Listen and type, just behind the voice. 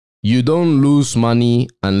You don't lose money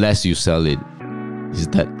unless you sell it. Is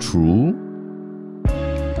that true?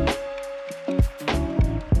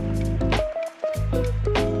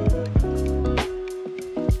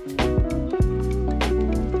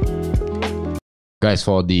 Guys,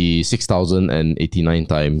 for the 6,089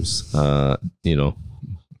 times,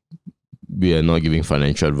 we are not giving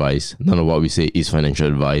financial advice. None of what we say is financial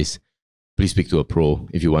advice. Please speak to a pro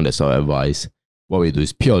if you want that sort of advice. What we do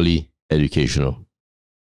is purely educational.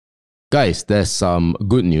 Guys, there's some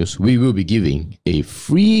good news. We will be giving a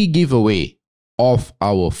free giveaway of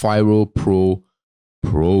our FIRL Pro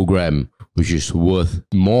program, which is worth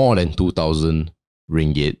more than 2,000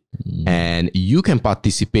 ringgit. And you can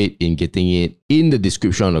participate in getting it in the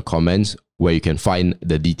description of the comments where you can find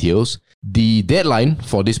the details. The deadline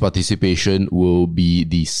for this participation will be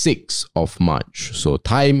the 6th of March. So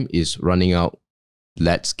time is running out.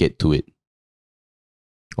 Let's get to it.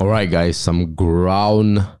 All right, guys, some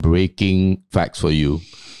groundbreaking facts for you.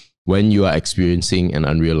 When you are experiencing an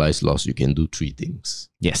unrealized loss, you can do 3 things.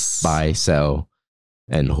 Yes. Buy, sell,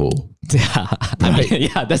 and hold.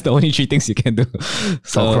 Yeah, that's the only 3 things you can do.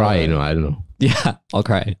 So or cry, I don't know. Yeah, or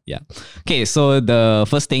cry. Yeah. Okay, so the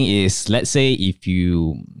first thing is, let's say if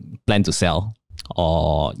you plan to sell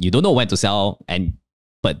or you don't know when to sell,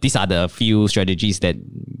 but these are the few strategies that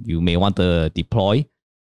you may want to deploy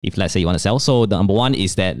if let's say you want to sell. So the number 1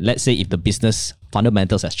 is that, let's say if the business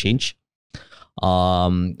fundamentals has changed.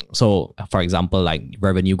 So for example, like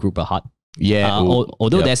revenue grew per heart. Yeah.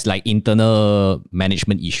 Although there's like internal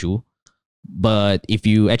management issue, but if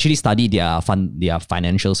you actually study their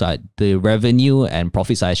financials, the revenue and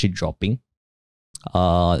profits are actually dropping.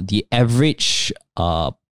 The average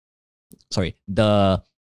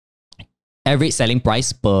selling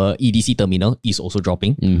price per EDC terminal is also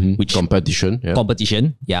dropping. Which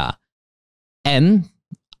competition, yeah. And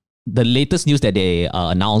the latest news that they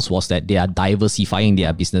announced was that they are diversifying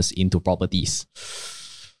their business into properties.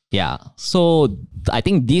 Yeah, so I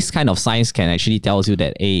think this kind of signs can actually tell you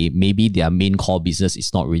that maybe their main core business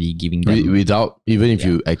is not really giving them... Without, even if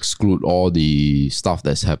you exclude all the stuff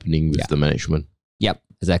that's happening with the management. Yep,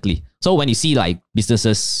 exactly. So when you see like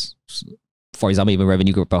businesses, for example, even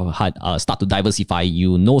revenue group start to diversify,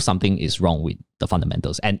 you know something is wrong with the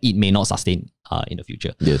fundamentals and it may not sustain in the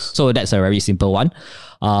future. Yes. So that's a very simple one.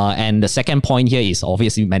 And the second point here is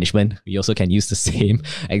obviously management. We also can use the same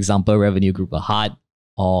example, revenue group heart,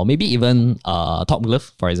 or maybe even Top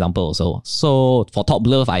Glove, for example, also. So for Top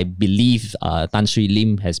Glove, I believe Tan Sri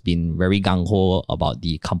Lim has been very gung-ho about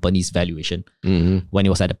the company's valuation. When it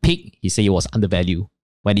was at the peak, he said it was undervalued.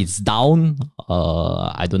 When it's down,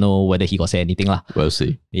 I don't know whether he got say anything lah. We'll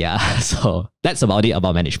see. Yeah, so that's about it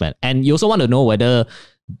about management. And you also want to know whether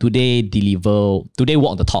do they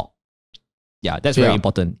walk the talk? Yeah, that's very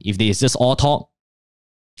important. If it's just all talk,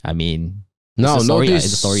 I mean... Now,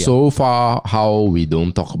 notice so far how we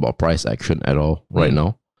don't talk about price action at all right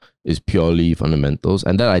now. It's purely fundamentals.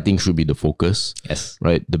 And that I think should be the focus. Yes.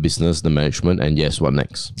 Right? The business, the management, and yes, what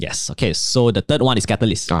next? Yes. Okay. So the third one is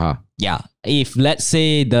catalyst. Yeah. If let's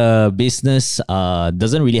say the business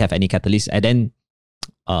doesn't really have any catalyst, and then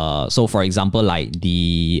so for example, like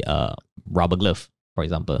the rubber glove, for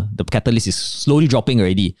example, the catalyst is slowly dropping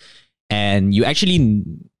already. And you actually...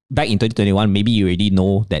 Back in 2021, maybe you already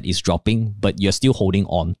know that it's dropping, but you're still holding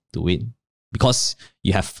on to it because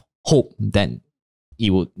you have hope that it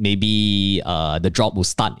would maybe the drop will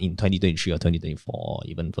start in 2023 or 2024 or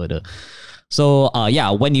even further. So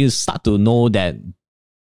when you start to know that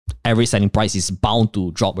average selling price is bound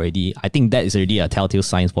to drop already, I think that is already a telltale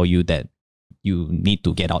sign for you that you need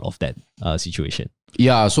to get out of that situation.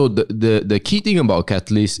 Yeah. So the key thing about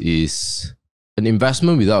catalyst is an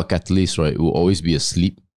investment without a catalyst, right, will always be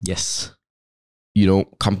asleep. Yes.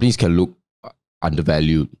 Companies can look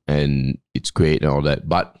undervalued and it's great and all that.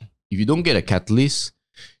 But if you don't get a catalyst,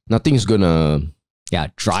 nothing's gonna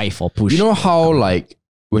drive or push. You know how like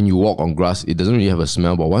when you walk on grass, it doesn't really have a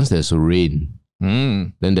smell, but once there's a rain,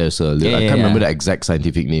 then there's a little, I can't remember the exact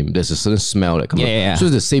scientific name. There's a certain smell that comes out. So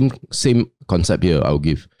it's the same concept here I'll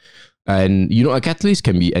give. And a catalyst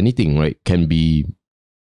can be anything, right? Can be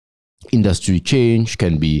industry change,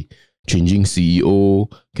 can be changing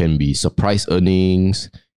CEO, can be surprise earnings,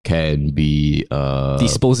 can be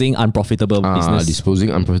disposing unprofitable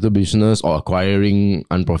business, or acquiring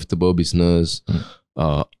unprofitable business.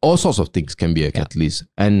 All sorts of things can be a catalyst.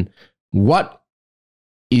 And what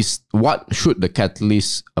should the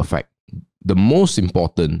catalyst affect? The most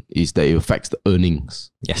important is that it affects the earnings.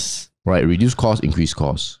 Yes. Right. Reduce cost, increase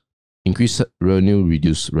cost. Increase revenue,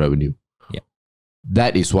 reduce revenue. Yeah.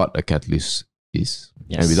 That is what a catalyst is.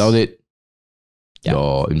 Yes. And without it,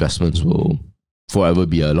 your investments will forever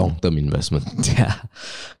be a long-term investment. Yeah.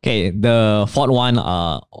 Okay. The fourth one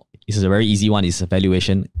is a very easy one. Is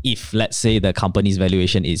valuation. If let's say the company's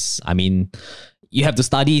valuation is, I mean, you have to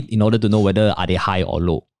study in order to know whether are they high or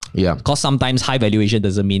low. Yeah. Because sometimes high valuation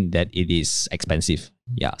doesn't mean that it is expensive.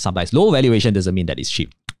 Yeah. Sometimes low valuation doesn't mean that it's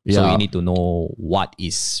cheap. Yeah. So you need to know what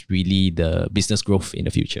is really the business growth in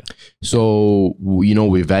the future. So, you know,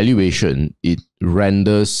 with valuation, it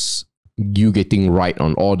renders you getting right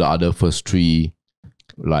on all the other first three,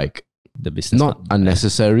 like the business. Not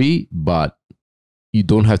unnecessary, but you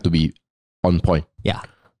don't have to be on point. Yeah.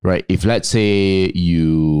 Right. If let's say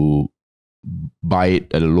you buy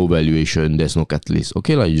it at a low valuation, there's no catalyst.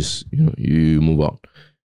 Okay, like you move out.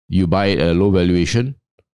 You buy it at a low valuation,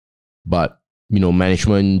 but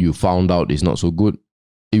management you found out is not so good.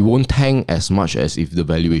 It won't tank as much as if the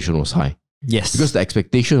valuation was high. Yes. Because the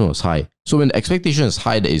expectation was high. So when the expectation is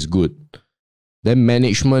high, that is good. Then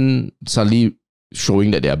management suddenly showing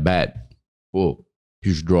that they are bad. Oh,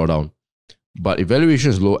 huge drawdown. But if valuation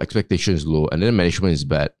is low, expectation is low, and then management is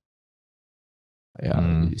bad.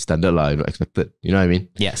 Yeah, standard lah, expected. You know what I mean?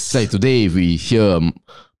 Yes. It's like today, if we hear a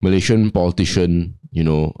Malaysian politician,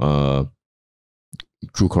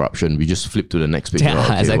 through corruption, we just flip to the next page. Yeah,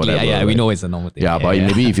 okay, exactly. Whatever, yeah, we know it's a normal thing. Yeah, but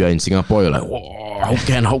maybe if you're in Singapore, you're like, whoa, how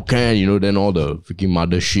can, then all the freaking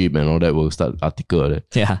mothership and all that will start article.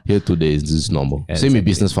 Yeah. Here today, this is normal. Yeah, same with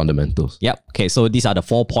business fundamentals. Yep. Okay, so these are the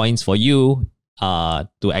 4 points for you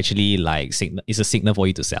to actually it's a signal for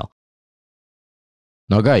you to sell.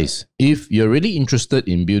 Now guys, if you're really interested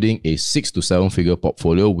in building a 6 to 7 figure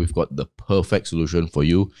portfolio, we've got the perfect solution for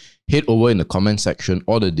you. Head over in the comment section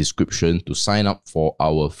or the description to sign up for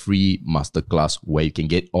our free masterclass where you can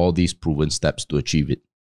get all these proven steps to achieve it.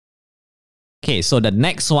 Okay, so the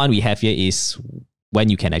next one we have here is when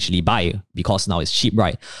you can actually buy, because now it's cheap,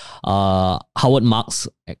 right? Howard Marks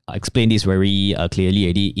explained this very clearly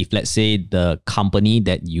already. If let's say the company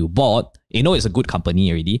that you bought, it's a good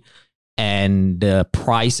company already, and the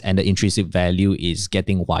price and the intrinsic value is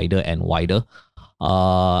getting wider and wider,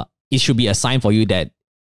 it should be a sign for you that,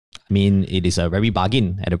 it is a very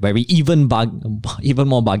bargain at a very even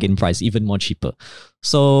more bargain price, even more cheaper.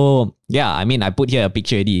 So yeah, I put here a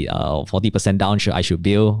picture already, 40% down, I should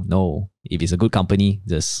build. No, if it's a good company,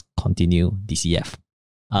 just continue DCF.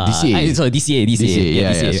 DCA. Sorry, DCA.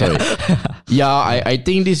 Yeah, sorry. Yeah, I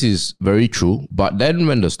think this is very true. But then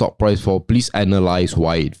when the stock price falls, please analyze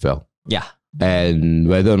why it fell. Yeah. And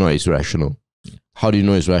whether or not it's rational. How do you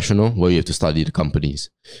know it's rational? Well, you have to study the companies.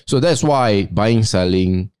 So that's why buying,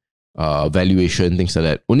 selling, valuation, things like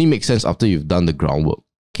that only makes sense after you've done the groundwork.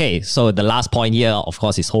 Okay, so the last point here, of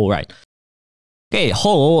course, is whole, right? Okay,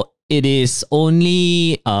 whole, it is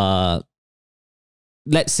only, let's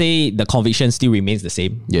say the conviction still remains the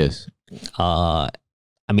same. Yes.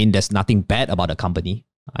 There's nothing bad about the company.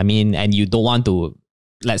 And you don't want to,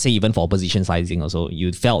 let's say even for position sizing also,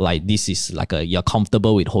 you felt like this is like you're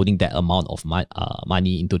comfortable with holding that amount of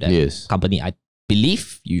money into that company. I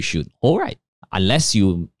believe you should hold, right? Unless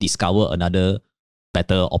you discover another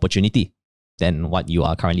better opportunity than what you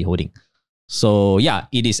are currently holding. So yeah,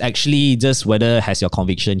 it is actually just whether has your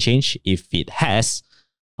conviction changed. If it has,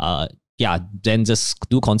 then just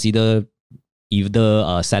do consider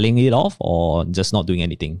either selling it off or just not doing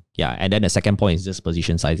anything. Yeah, and then the second point is just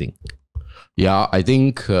position sizing. Yeah, I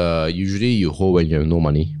think usually you hold when you have no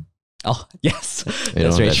money. Oh, yes.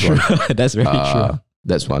 That's very true. That's very true.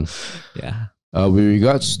 That's one. Yeah. With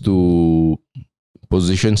regards to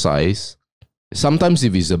position size, sometimes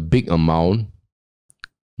if it's a big amount,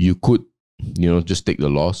 you could, just take the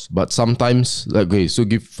loss. But sometimes, so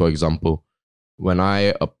give for example, when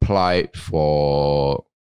I applied for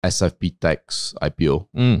SFP Tech's IPO,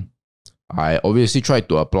 I obviously tried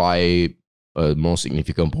to apply a more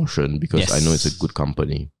significant portion because I know it's a good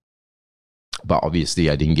company. But obviously,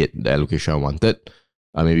 I didn't get the allocation I wanted.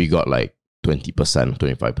 I maybe got like 20%,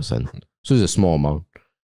 25%. So it's a small amount.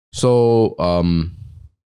 So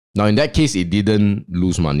now in that case, it didn't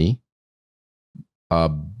lose money.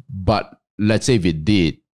 But let's say if it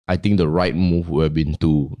did, I think the right move would have been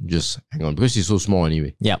to just hang on because it's so small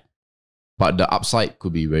anyway. Yeah. But the upside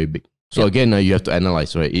could be very big. So again, you have to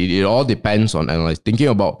analyze, right? It all depends on analyze. Thinking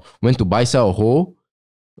about when to buy, sell, or hold,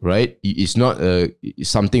 right? It's not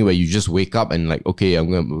something where you just wake up and like, okay,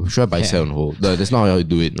 should I buy, sell, and hold? That's not how you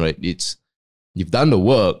do it, right? You've done the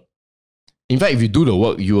work. In fact, if you do the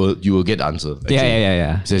work, you will get the answer. Actually.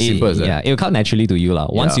 Yeah. It's as simple as that. Yeah, it will come naturally to you.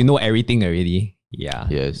 Once you know everything already,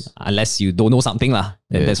 Yes. Unless you don't know something, then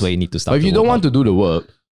that's where you need to start. But if you don't want to do the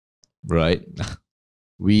work, right?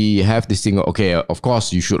 We have this thing, okay, of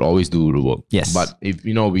course, you should always do the work. Yes. But if,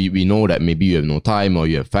 we know that maybe you have no time or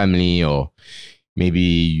you have family or maybe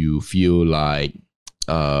you feel like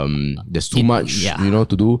there's too much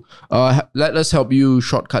to do, let us help you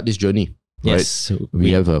shortcut this journey. Yes, right?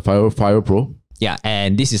 We have a FIRL Pro. Yeah,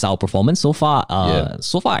 and this is our performance so far.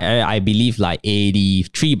 So far, I believe like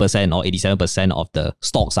 83% or 87% of the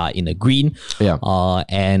stocks are in the green. Yeah.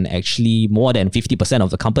 And actually more than 50% of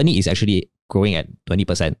the company is actually growing at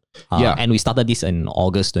 20%. And we started this in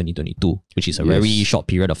August 2022, which is a very short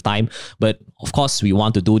period of time. But of course, we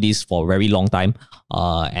want to do this for a very long time.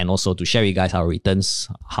 And also to share with you guys our returns,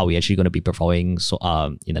 how we actually going to be performing. So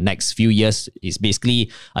in the next few years, is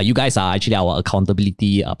basically you guys are actually our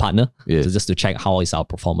accountability partner. So just to check how is our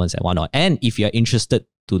performance and whatnot. And if you're interested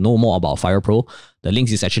to know more about FIRL Pro, the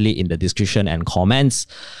links is actually in the description and comments.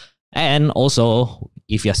 And also,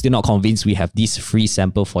 if you're still not convinced, we have this free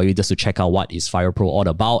sample for you just to check out what is FIRL Pro all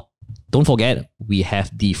about. Don't forget, we have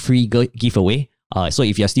the free giveaway. So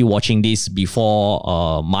if you're still watching this before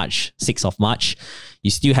 6th of March,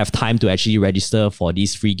 you still have time to actually register for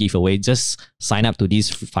this free giveaway. Just sign up to this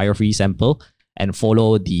FIRL free sample and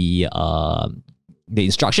follow the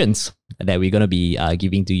instructions that we're going to be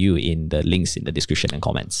giving to you in the links in the description and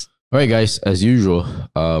comments. All right, guys, as usual,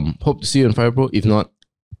 hope to see you on FIRL Pro. If not,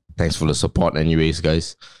 thanks for the support anyways,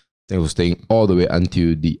 guys. Thanks for staying all the way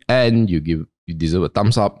until the end. You deserve a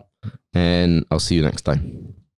thumbs up, and I'll see you next time.